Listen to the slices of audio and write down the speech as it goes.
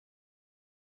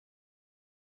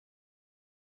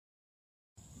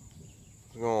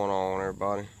going on,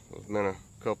 everybody? It's been a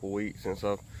couple weeks since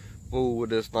I've fooled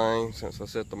with this thing, since I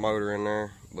set the motor in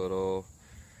there, but I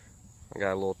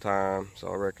got a little time, so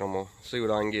I reckon I'm gonna see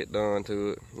what I can get done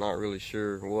to it. Not really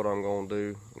sure what I'm gonna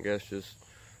do. I guess just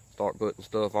start putting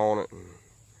stuff on it and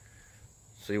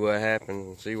see what happens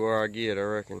and see where I get, I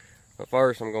reckon. But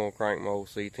first I'm gonna crank my old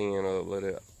C10 up, let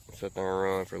it sit there and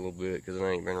run for a little bit, because it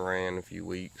ain't been ran in a few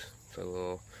weeks.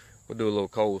 So we'll do a little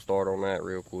cold start on that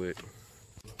real quick.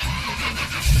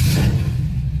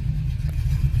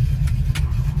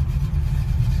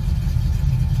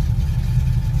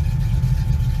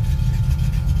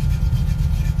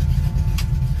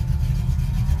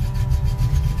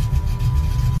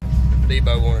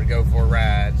 Debo wanted to go for a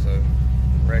ride, so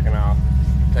I reckon I'll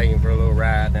take him for a little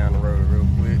ride down the road real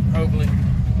quick. Hopefully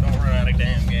don't run out of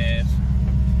damn gas.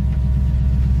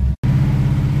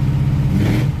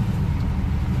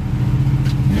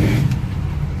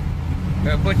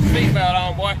 Better put your seatbelt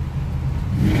on, boy.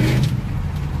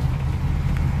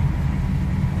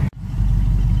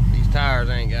 These tires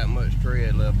ain't got much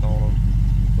tread left on them,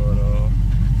 but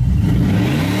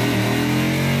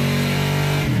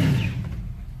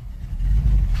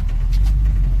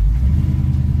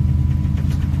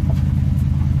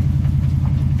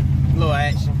little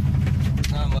action.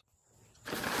 Not much.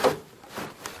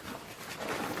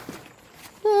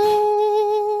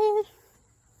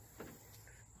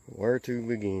 Where to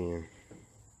begin?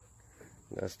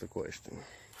 That's the question.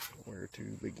 Where to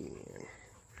begin?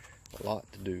 A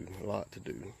lot to do, a lot to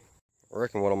do. I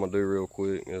reckon what I'm gonna do real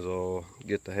quick is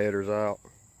get the headers out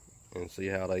and see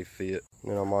how they fit.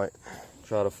 Then I might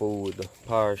try to fool with the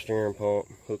power steering pump,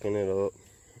 hooking it up.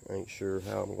 Ain't sure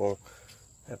how I'm gonna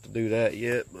have to do that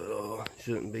yet, but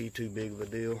shouldn't be too big of a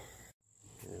deal.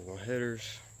 Here's my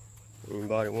headers.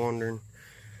 Anybody wondering?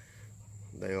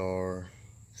 They are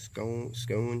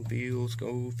Schofield,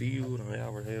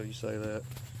 however the hell you say that.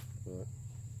 But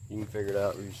you can figure it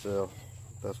out for yourself.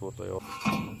 That's what they are.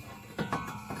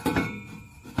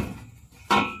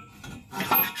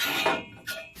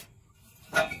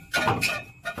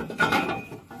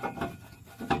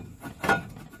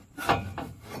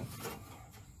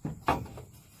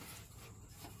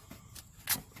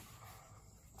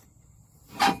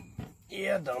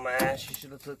 Yeah, dumbass, you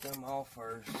should have took them off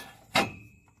first.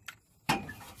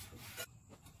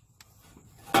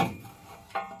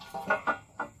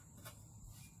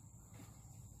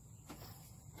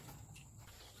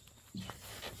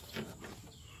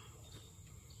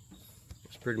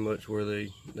 It's pretty much where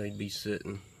they'd be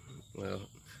sitting. Well,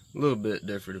 a little bit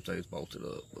different if they was bolted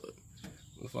up, but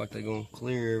looks like they're gonna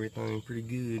clear everything pretty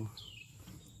good.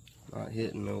 Not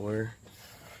hitting nowhere.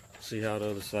 See how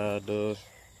the other side does.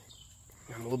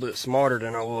 I'm a little bit smarter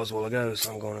than I was a while ago,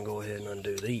 so I'm going to go ahead and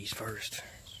undo these first.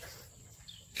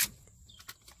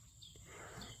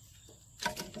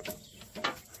 Alright,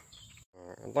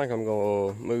 I think I'm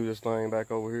going to move this thing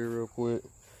back over here real quick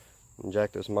and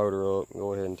jack this motor up.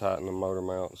 Go ahead and tighten the motor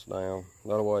mounts down.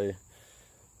 That way,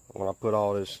 when I put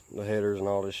all this, the headers and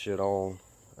all this shit on,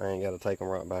 I ain't got to take them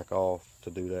right back off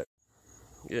to do that.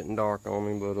 Getting dark on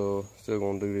me, but still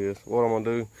going to do this. What I'm going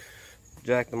to do,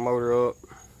 jack the motor up.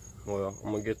 Well, I'm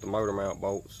going to get the motor mount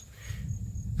bolts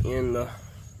in the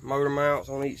motor mounts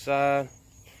on each side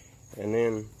and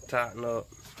then tighten up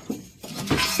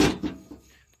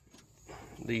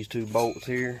these two bolts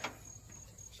here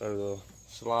so the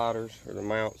sliders or the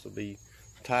mounts will be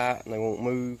tight and they won't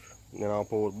move. And then I'll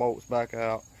pull the bolts back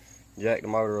out, jack the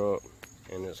motor up,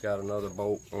 and it's got another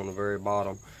bolt on the very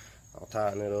bottom. I'll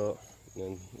tighten it up,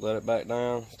 then let it back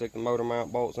down, stick the motor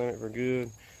mount bolts in it for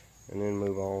good, and then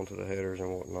move on to the headers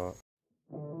and whatnot.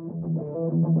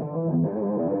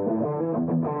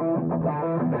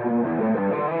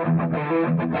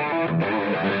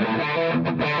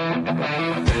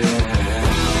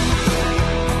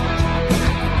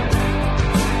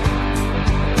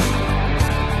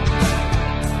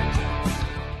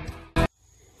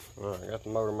 Alright, I got the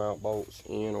motor mount bolts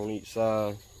in on each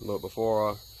side, but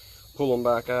before I pull them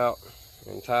back out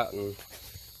and tighten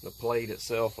the plate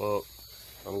itself up,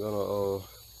 I'm gonna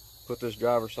put this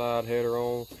driver's side header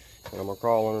on, and I'm gonna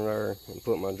crawl under there and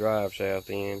put my drive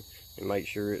shaft in and make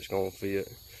sure it's gonna fit,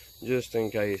 just in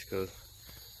case, because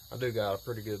I do got a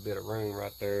pretty good bit of room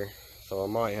right there, so I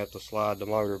might have to slide the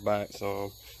motor back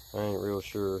some. I ain't real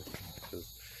sure, because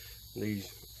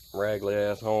these raggedy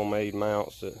ass homemade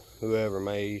mounts that whoever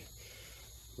made,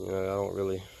 you know, I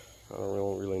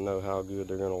don't really know how good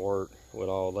they're gonna work with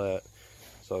all that.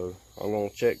 So I'm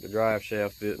gonna check the drive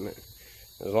shaft fitting it.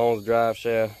 As long as the drive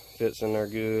shaft fits in there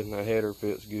good and the header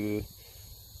fits good,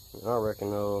 I reckon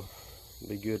it'll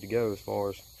be good to go as far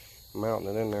as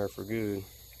mounting it in there for good.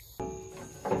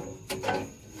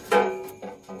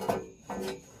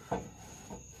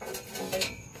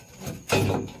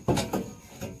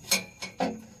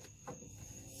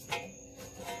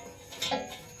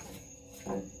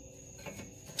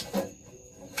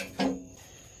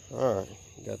 Alright,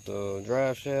 got the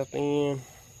drive shaft in.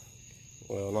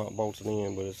 Well, not bolted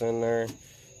in, but it's in there.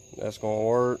 That's gonna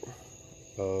work.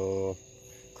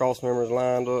 Cross members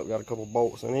lined up, got a couple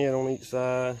bolts in it on each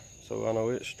side, so I know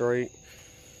it's straight.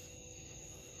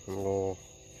 I'm gonna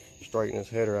straighten this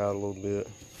header out a little bit.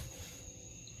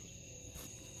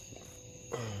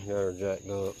 Got her jacked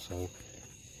up, so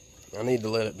I need to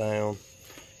let it down.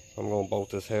 I'm gonna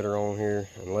bolt this header on here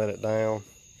and let it down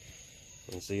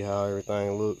and see how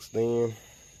everything looks then.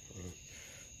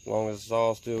 As long as it's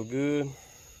all still good,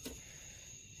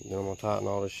 then I'm gonna tighten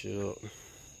all this shit up.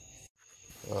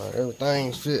 Alright,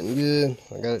 everything's fitting good.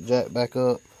 I got it jacked back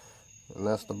up, and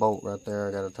that's the bolt right there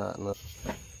I gotta tighten up.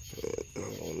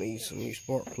 I'm gonna need some new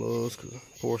spark plugs because the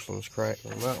porcelain's cracked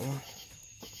on that one.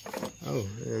 Oh,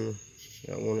 and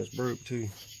got one that's broke too.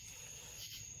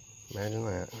 Imagine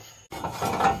that.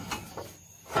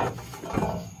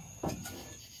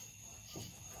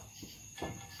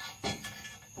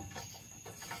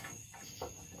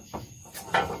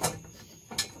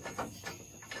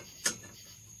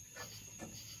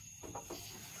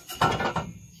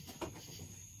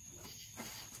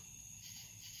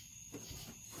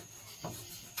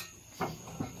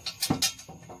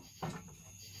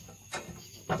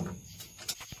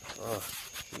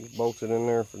 She's bolted in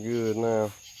there for good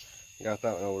now. Got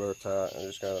that one over there tight. I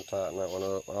just gotta tighten that one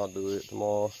up. I'll do it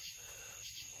tomorrow.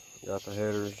 Got the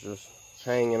headers just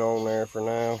hanging on there for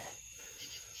now.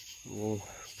 We'll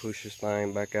push this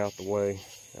thing back out the way,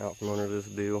 out from under this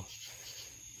deal.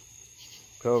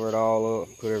 Cover it all up,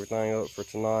 put everything up for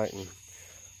tonight, and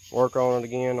work on it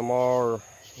again tomorrow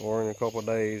or in a couple of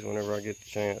days whenever I get the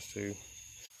chance to.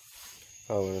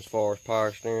 Oh, and as far as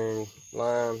power steering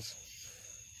lines,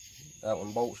 that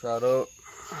one bolts right up,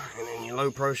 and then your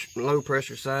low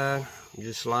pressure side, you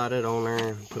just slide it on there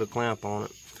and put a clamp on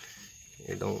it.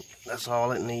 It don't. That's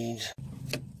all it needs.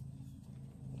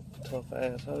 Tough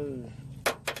ass hose.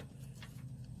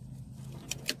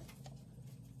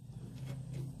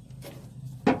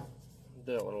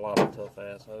 Dealt with a lot of tough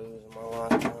ass hose in my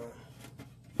lifetime.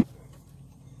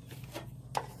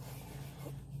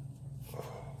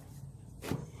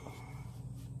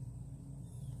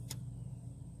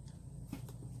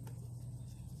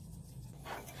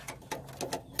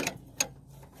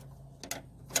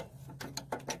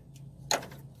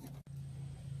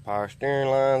 Power steering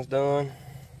line's done.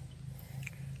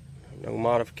 No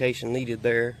modification needed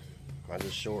there. I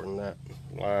just shortened that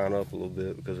line up a little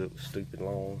bit because it was stupid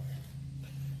long.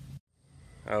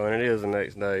 Oh, and it is the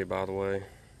next day, by the way.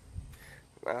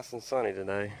 Nice and sunny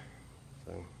today,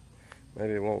 so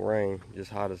maybe it won't rain.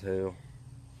 Just hot as hell.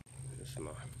 This is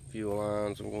my fuel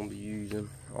lines I'm going to be using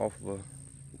off of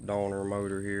a Donner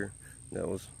motor here that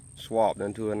was swapped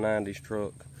into a 90s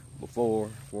truck before,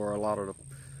 where a lot of the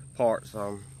parts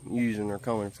I'm using are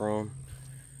coming from.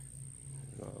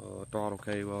 Throttle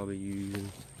cable I'll be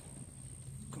using.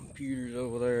 Computers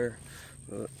over there.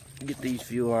 But get these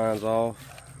fuel lines off,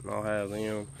 and I'll have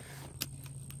them.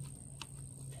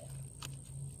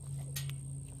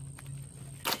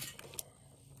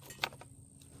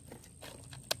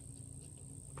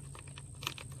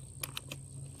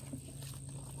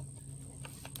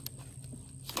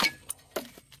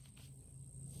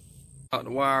 Got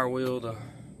the wire wheel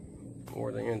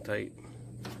or the intake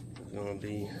is going to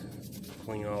be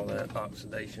clean all that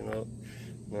oxidation up.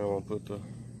 Now I'm going to put the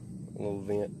little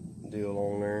vent deal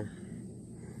on there.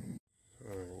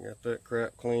 Alright, got that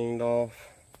crap cleaned off.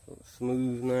 So it's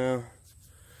smooth now.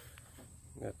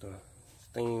 Got the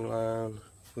steam line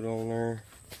put on there.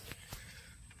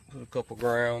 Put a couple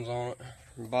grounds on it.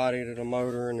 From body to the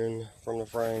motor, and then from the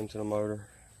frame to the motor.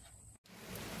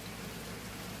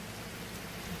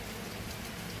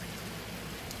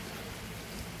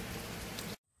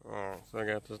 Alright, so I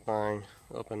got this thing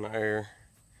up in the air.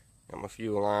 Got my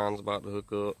fuel lines about to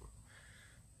hook up.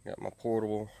 Got my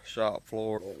portable shop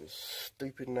floor. It was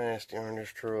stupid nasty on this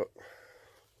truck.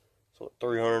 So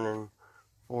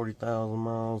 340,000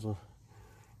 miles of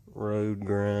road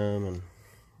grime and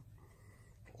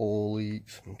oil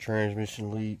leaks and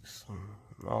transmission leaks and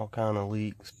all kind of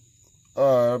leaks.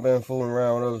 Alright, I've been fooling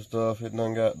around with other stuff. It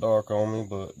done got dark on me,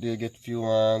 but did get the fuel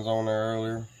lines on there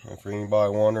earlier. And for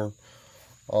anybody wondering,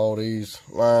 all these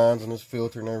lines and this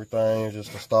filter and everything is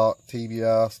just the stock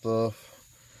TBI stuff.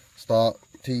 Stock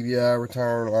TBI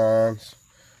return lines.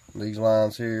 These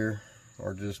lines here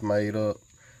are just made up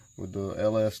with the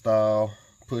LS style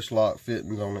push lock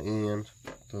fittings on the end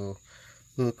to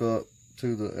hook up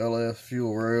to the LS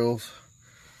fuel rails.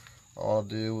 All I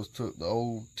did was took the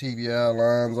old TBI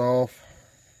lines off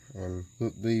and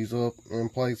hooked these up in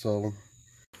place of them.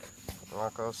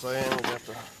 Like I was saying, we got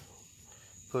the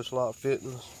push lock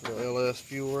fittings for the LS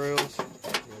fuel rails,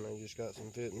 and they just got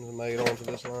some fittings made onto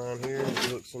this line here. It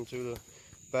hooks into the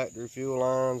factory fuel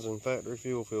lines and factory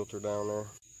fuel filter down there.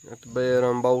 Got the bed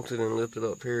unbolted and lifted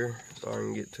up here so I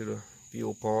can get to the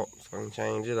fuel pump so I can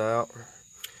change it out.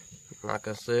 Like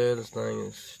I said, this thing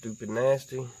is stupid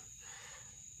nasty.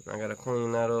 I gotta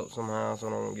clean that up somehow so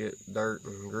I don't get dirt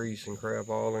and grease and crap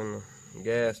all in the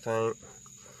gas tank.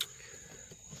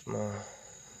 My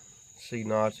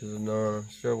C-notches are done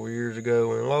several years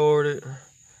ago and lowered it.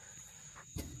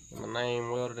 My name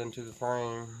welded into the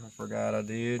frame. I forgot I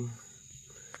did.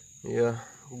 Yeah,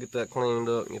 get that cleaned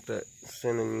up and get that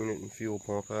sending unit and fuel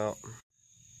pump out.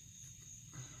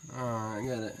 Alright, I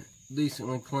got it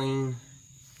decently clean.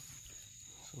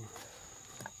 Some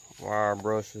wire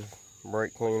brushes,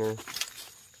 brake cleaner,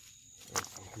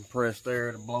 compressed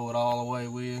air to blow it all away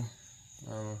with.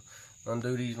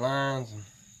 Undo these lines and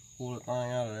pull the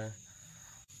thing out of there.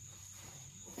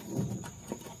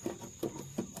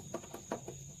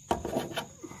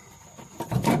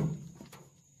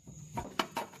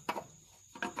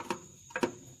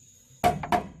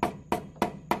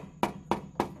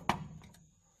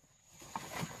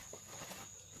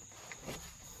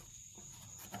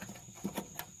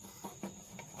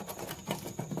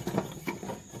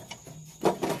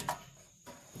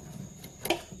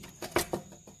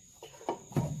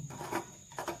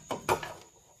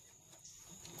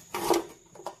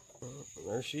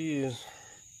 There she is.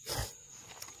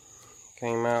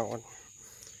 Came out with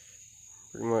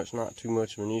pretty much not too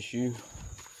much of an issue.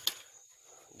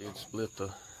 Did split the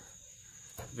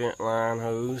vent line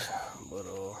hose, but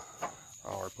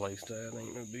I'll replace that.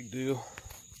 Ain't no big deal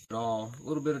at all. A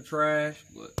little bit of trash,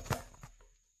 but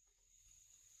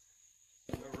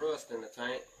no rust in the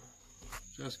tank.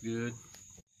 Just good.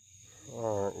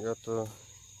 Alright, got the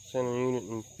center unit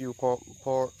and fuel pump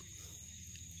apart.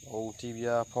 Old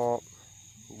TBI pump,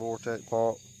 Vortex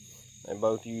pump. They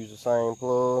both use the same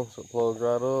plug, so it plugs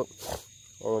right up.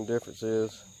 Only difference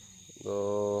is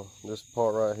this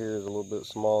part right here is a little bit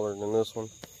smaller than this one.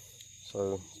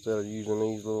 So instead of using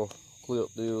these little clip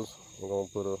deals, I'm gonna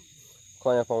put a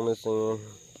clamp on this end,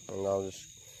 and I'll just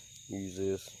use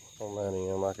this on that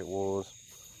end like it was.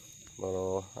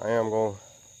 But I am gonna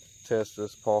test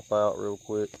this pump out real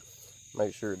quick,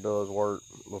 make sure it does work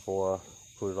before I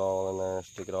put it all in there and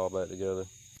stick it all back together.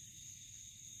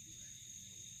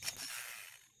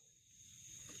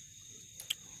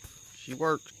 She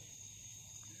worked.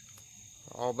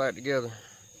 All back together.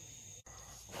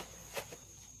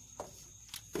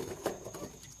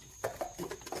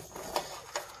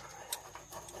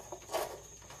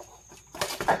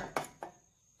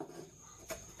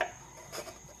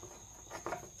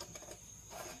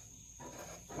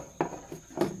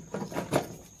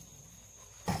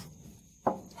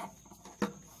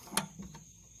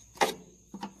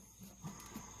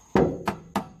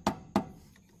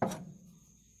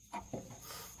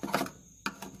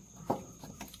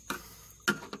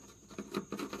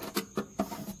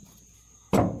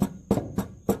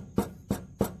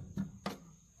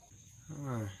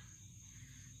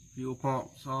 Fuel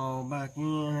pump's all back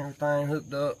in, everything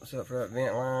hooked up except for that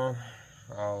vent line.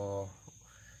 I'll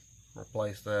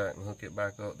replace that and hook it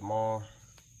back up tomorrow.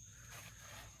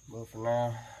 But for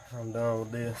now, I'm done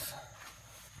with this.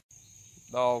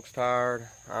 Dog's tired,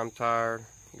 I'm tired.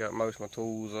 Got most of my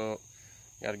tools up.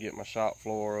 Got to get my shop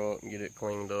floor up and get it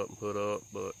cleaned up and put up.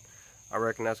 But I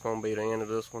reckon that's going to be the end of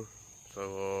this one.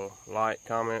 So like,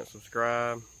 comment,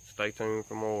 subscribe. Stay tuned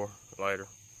for more. Later.